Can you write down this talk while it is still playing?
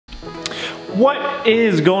What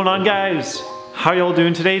is going on, guys? How y'all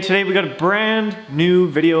doing today? Today we got a brand new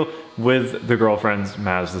video with the girlfriend's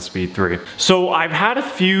MazdaSpeed 3. So I've had a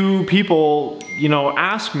few people,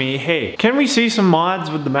 ask me, hey, can we see some mods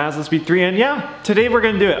with the MazdaSpeed 3? And yeah, today we're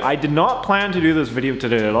gonna do it. I did not plan to do this video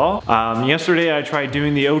today at all. Yesterday I tried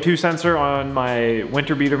doing the O2 sensor on my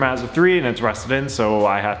winter beater Mazda 3 and it's rusted in, so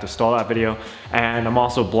I had to stall that video. And I'm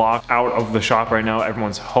also blocked out of the shop right now.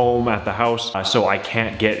 Everyone's home at the house, so I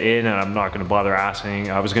can't get in and I'm not gonna bother asking.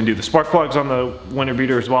 I was gonna do the spark plugs on the winter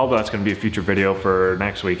beater as well, but that's gonna be a future video for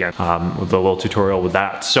next weekend with a little tutorial with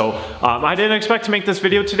that. So I didn't expect to make this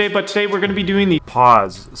video today, but today we're gonna be doing the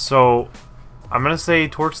pause. So I'm gonna say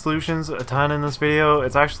Torque Solutions a ton in this video.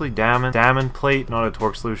 It's actually Damond plate, not a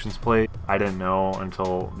Torque Solutions plate. I didn't know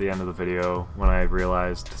until the end of the video when I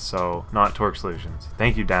realized, so not Torque Solutions.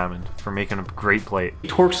 Thank you, Damond, for making a great plate.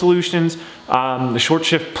 Torque Solutions, the short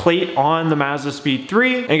shift plate on the MazdaSpeed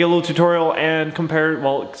 3, and get a little tutorial and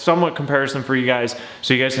somewhat comparison for you guys,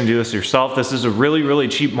 so you guys can do this yourself. This is a really, really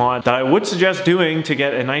cheap mod that I would suggest doing to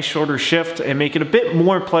get a nice shorter shift and make it a bit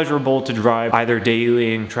more pleasurable to drive, either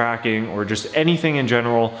dailying, tracking, or just anything in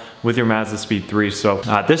general with your MazdaSpeed 3. So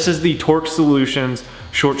this is the Torque Solutions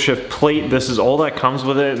short shift plate. This is all that comes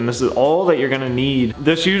with it, and this is all that you're gonna need.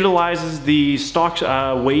 This utilizes the stock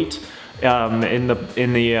weight in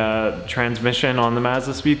the transmission on the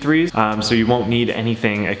MazdaSpeed 3s, so you won't need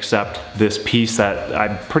anything except this piece that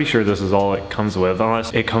I'm pretty sure this is all it comes with,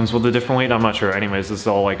 unless it comes with a different weight. I'm not sure. Anyways, this is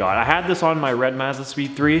all I got. I had this on my red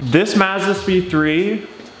MazdaSpeed 3. This MazdaSpeed 3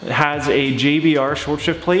 has a JBR short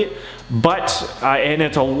shift plate, but and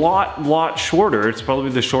it's a lot shorter. It's probably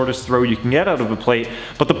the shortest throw you can get out of a plate.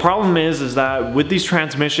 But the problem is that with these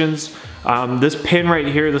transmissions, this pin right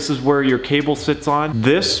here, this is where your cable sits on.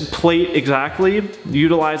 This plate exactly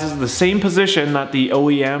utilizes the same position that the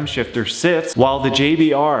OEM shifter sits, while the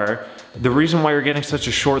JBR, the reason why you're getting such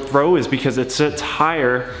a short throw is because it sits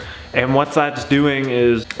higher. And what that's doing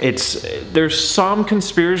is, there's some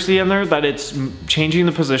conspiracy in there that it's changing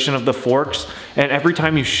the position of the forks, and every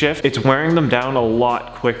time you shift, it's wearing them down a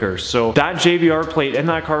lot quicker. So that JBR plate in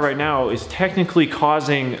that car right now is technically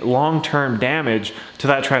causing long-term damage to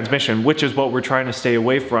that transmission, which is what we're trying to stay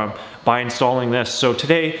away from by installing this. So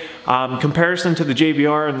today, comparison to the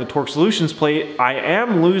JBR and the Torque Solutions plate, I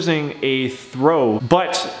am losing a throw,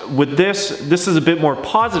 but with this is a bit more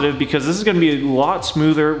positive because this is gonna be a lot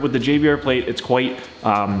smoother. With the JBR plate, it's quite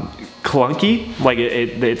clunky, like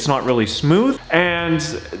it's not really smooth, and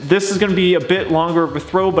this is going to be a bit longer of a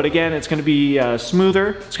throw, but again, it's going to be smoother,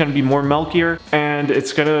 it's going to be more milkier, and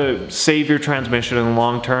it's going to save your transmission in the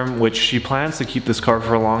long term, which she plans to keep this car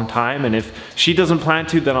for a long time, and if she doesn't plan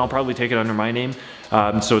to, then I'll probably take it under my name.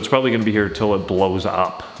 So it's probably gonna be here till it blows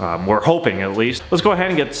up. We're hoping, at least. Let's go ahead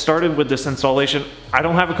and get started with this installation. I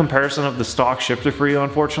don't have a comparison of the stock shifter for you,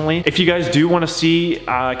 unfortunately. If you guys do wanna see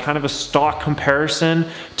kind of a stock comparison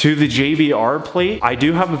to the JBR plate, I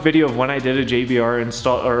do have a video of when I did a JBR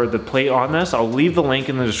install, or the plate on this. I'll leave the link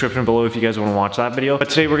in the description below if you guys wanna watch that video. But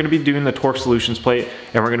today we're gonna be doing the Torque Solutions plate,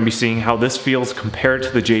 and we're gonna be seeing how this feels compared to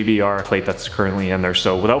the JBR plate that's currently in there.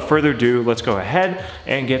 So without further ado, let's go ahead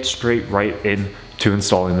and get straight right in to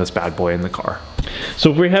installing this bad boy in the car.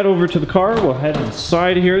 So if we head over to the car, we'll head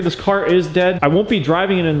inside here. This car is dead. I won't be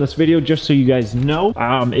driving it in this video, just so you guys know.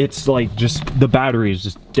 It's like just the battery is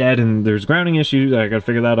just dead and there's grounding issues. I gotta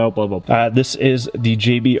figure that out, blah, blah, blah. This is the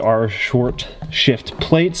JBR short shift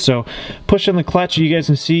plate. So push in the clutch, you guys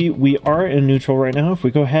can see we are in neutral right now. If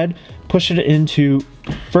we go ahead, push it into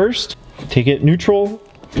first, take it neutral,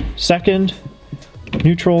 second,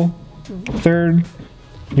 neutral, third,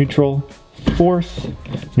 neutral, fourth,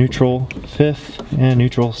 neutral, fifth, and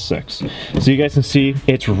neutral, sixth. So you guys can see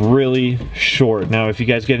it's really short. Now if you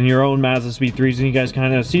guys get in your own MazdaSpeed 3s and you guys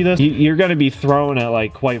kind of see this, you're going to be thrown at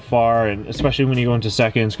like quite far, and especially when you go into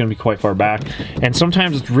second, it's going to be quite far back, and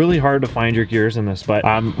sometimes it's really hard to find your gears in this. But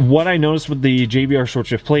what I noticed with the JBR short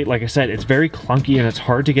shift plate, like I said, it's very clunky and it's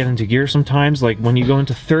hard to get into gear sometimes. Like when you go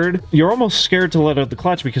into third, you're almost scared to let out the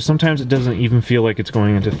clutch because sometimes it doesn't even feel like it's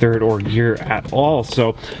going into third or gear at all.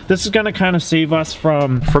 So this is going to kind of save us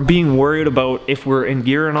from being worried about if we're in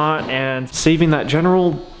gear or not, and saving that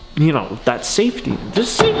general, that safety,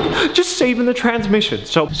 just saving the transmission.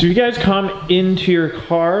 So you guys come into your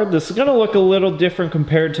car. This is gonna look a little different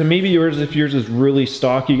compared to maybe yours. If yours is really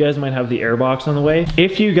stock, you guys might have the airbox on the way.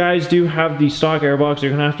 If you guys do have the stock airbox,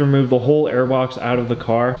 you're gonna have to remove the whole airbox out of the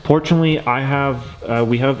car. Fortunately,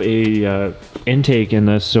 we have a intake in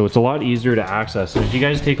this, so it's a lot easier to access. So if you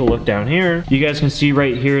guys take a look down here, you guys can see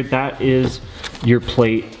right here, that is your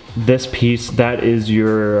plate this piece, that is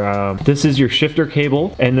your, this is your shifter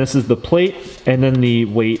cable, and this is the plate, and then the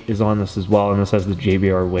weight is on this as well, and this has the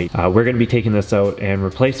JBR weight. We're gonna be taking this out and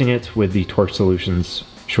replacing it with the Torque Solutions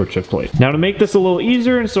short shift plate. Now to make this a little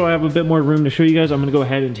easier, and so I have a bit more room to show you guys, I'm gonna go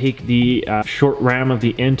ahead and take the short ram of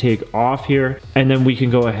the intake off here, and then we can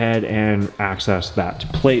go ahead and access that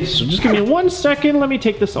plate. So just give me 1 second, let me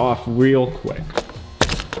take this off real quick.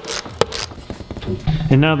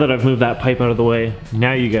 And now that I've moved that pipe out of the way,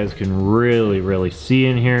 now you guys can really see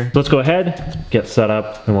in here. Let's go ahead, get set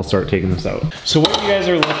up, and we'll start taking this out. So what you guys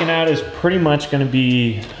are looking at is pretty much gonna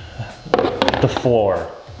be the floor.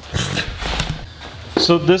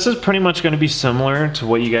 So this is pretty much going to be similar to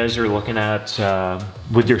what you guys are looking at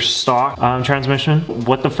with your stock transmission.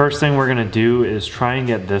 What the first thing we're going to do is try and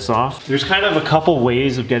get this off. There's kind of a couple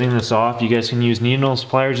ways of getting this off. You guys can use needle nose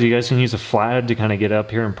pliers, you guys can use a flathead to kind of get up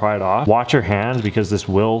here and pry it off. Watch your hands because this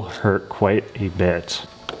will hurt quite a bit.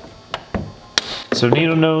 So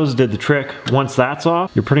needle nose did the trick. Once that's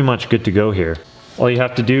off, you're pretty much good to go here. All you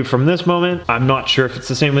have to do from this moment, I'm not sure if it's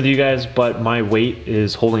the same with you guys, but my weight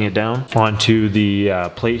is holding it down onto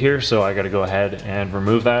the plate here, so I gotta go ahead and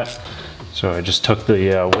remove that. So I just took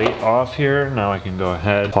the weight off here. Now I can go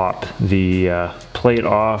ahead, pop the plate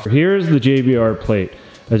off. Here's the JBR plate.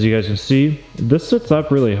 As you guys can see, this sits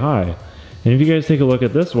up really high. And if you guys take a look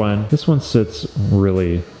at this one sits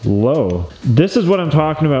really low. This is what I'm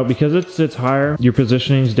talking about. Because it sits higher, your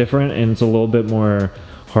positioning is different and it's a little bit more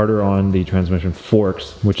harder on the transmission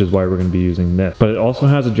forks, which is why we're going to be using this. But it also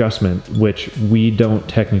has adjustment, which we don't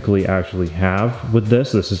technically actually have with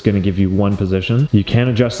this. This is going to give you one position. You can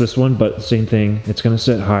adjust this one, but same thing, it's going to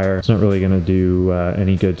sit higher. It's not really going to do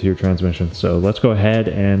any good to your transmission. So let's go ahead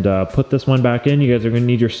and put this one back in. You guys are going to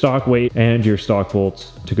need your stock weight and your stock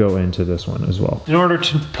bolts to go into this one as well. In order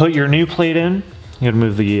to put your new plate in, you got to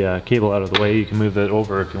move the cable out of the way. You can move it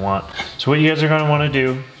over if you want. So what you guys are going to want to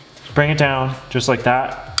do, bring it down just like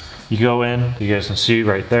that. You go in, you guys can see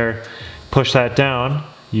right there, push that down,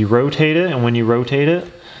 you rotate it, and when you rotate it,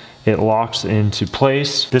 it locks into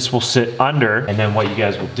place. This will sit under, and then what you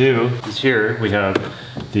guys will do is here we have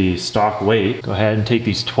the stock weight. Go ahead and take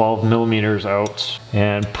these 12 millimeters out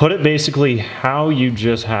and put it basically how you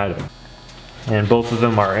just had it. And both of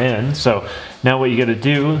them are in. So now what you gotta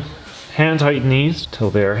do, hand tighten these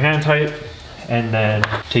till they're hand tight, and then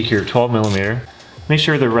take your 12 millimeter. Make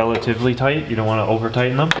sure they're relatively tight. You don't want to over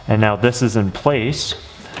tighten them. And now this is in place.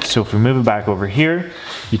 So if we move it back over here,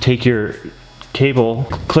 you take your cable,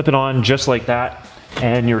 clip it on just like that,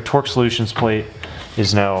 and your Torque Solutions plate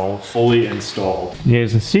is now fully installed. You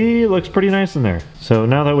guys can see it looks pretty nice in there. So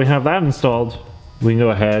now that we have that installed, we can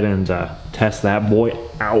go ahead and test that boy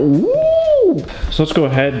out. Woo! So let's go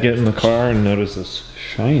ahead and get in the car and notice this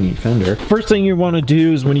shiny fender. First thing you want to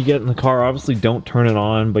do is when you get in the car, obviously don't turn it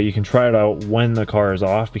on, but you can try it out when the car is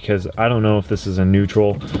off, because I don't know if this is in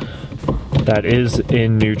neutral. That is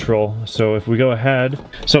in neutral. So if we go ahead,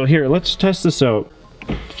 so here, let's test this out.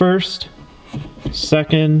 First,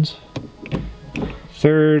 second,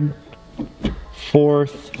 third,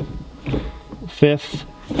 fourth, fifth,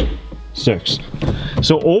 sixth.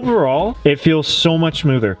 So overall, it feels so much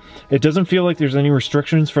smoother. It doesn't feel like there's any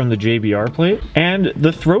restrictions from the JBR plate, and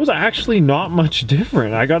the throw's actually not much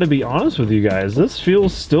different. I gotta be honest with you guys, this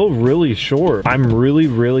feels still really short. I'm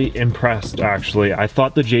really impressed, actually. I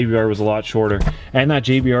thought the JBR was a lot shorter, and that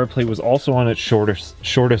JBR plate was also on its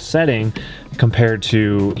shortest setting compared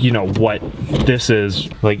to, you know, what this is.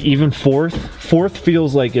 Like even fourth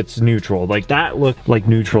feels like it's neutral. Like that looked like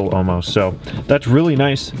neutral almost. So that's really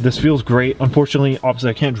nice. This feels great. Unfortunately, obviously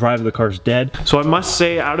I can't drive, the car's dead. So I must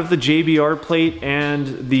say, out of the JBR plate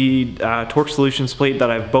and the Torque Solutions plate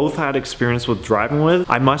that I've both had experience with driving with,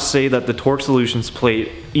 I must say that the Torque Solutions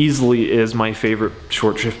plate easily is my favorite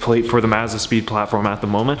short shift plate for the MazdaSpeed platform at the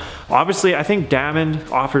moment. Obviously, I think Damond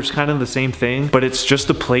offers kind of the same thing, but it's just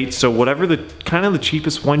a plate, so whatever the kind of the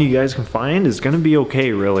cheapest one you guys can find is gonna be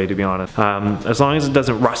okay, really, to be honest. As long as it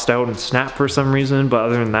doesn't rust out and snap for some reason, but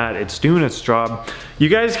other than that, it's doing its job. You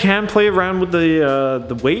guys can play around with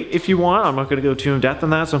the weight if you want. I'm not gonna go too in depth on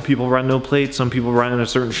that. Some people run no plate, some people run a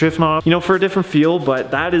certain shift knob, you know, for a different feel,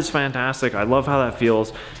 but that is fantastic. I love how that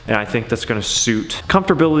feels, and I think that's gonna suit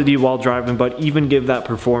comfortability while driving, but even give that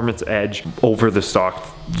performance edge over the stock,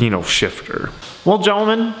 you know, shifter. Well,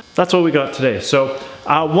 gentlemen, that's what we got today. So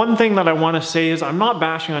one thing that I want to say is I'm not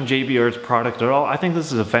bashing on JBR's product at all. I think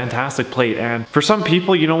this is a fantastic plate, and for some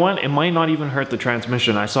people, you know what, it might not even hurt the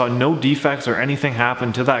transmission. I saw no defects or anything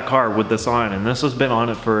happen to that car with this on, and this has been on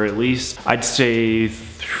it for at least, I'd say,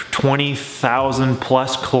 20,000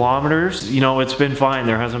 plus kilometers. You know, it's been fine.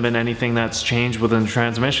 There hasn't been anything that's changed within the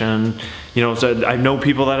transmission. You know, so I know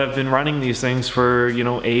people that have been running these things for, you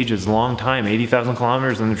know, ages, long time, 80,000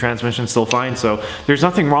 kilometers, and the transmission's still fine. So there's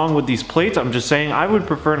nothing wrong with these plates. I'm just saying I would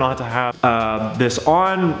prefer not to have this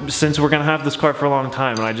on, since we're gonna have this car for a long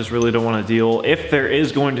time, and I just really don't want to deal if there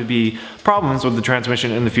is going to be problems with the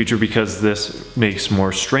transmission in the future, because this makes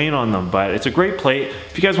more strain on them. But it's a great plate.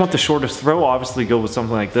 If you guys want the shortest throw, obviously go with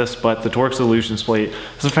something like this, but the Torque Solutions plate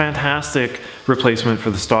is a fantastic replacement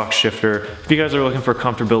for the stock shifter if you guys are looking for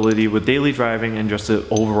comfortability with daily driving and just an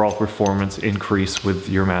overall performance increase with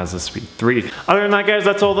your MazdaSpeed 3. Other than that, guys,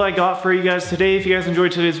 that's all that I got for you guys today. If you guys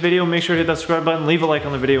enjoyed today's video, make sure to hit that subscribe button, leave a like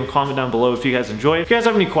on the video, and comment down below if you guys enjoyed. If you guys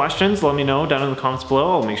have any questions, let me know down in the comments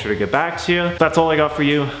below. I'll make sure to get back to you. That's all I got for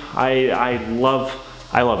you. I love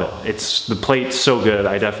it. The plate's so good.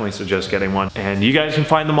 I definitely suggest getting one, and you guys can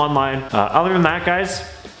find them online. Other than that, guys,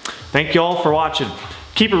 thank you all for watching.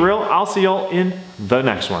 Keep it real. I'll see y'all in the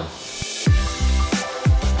next one.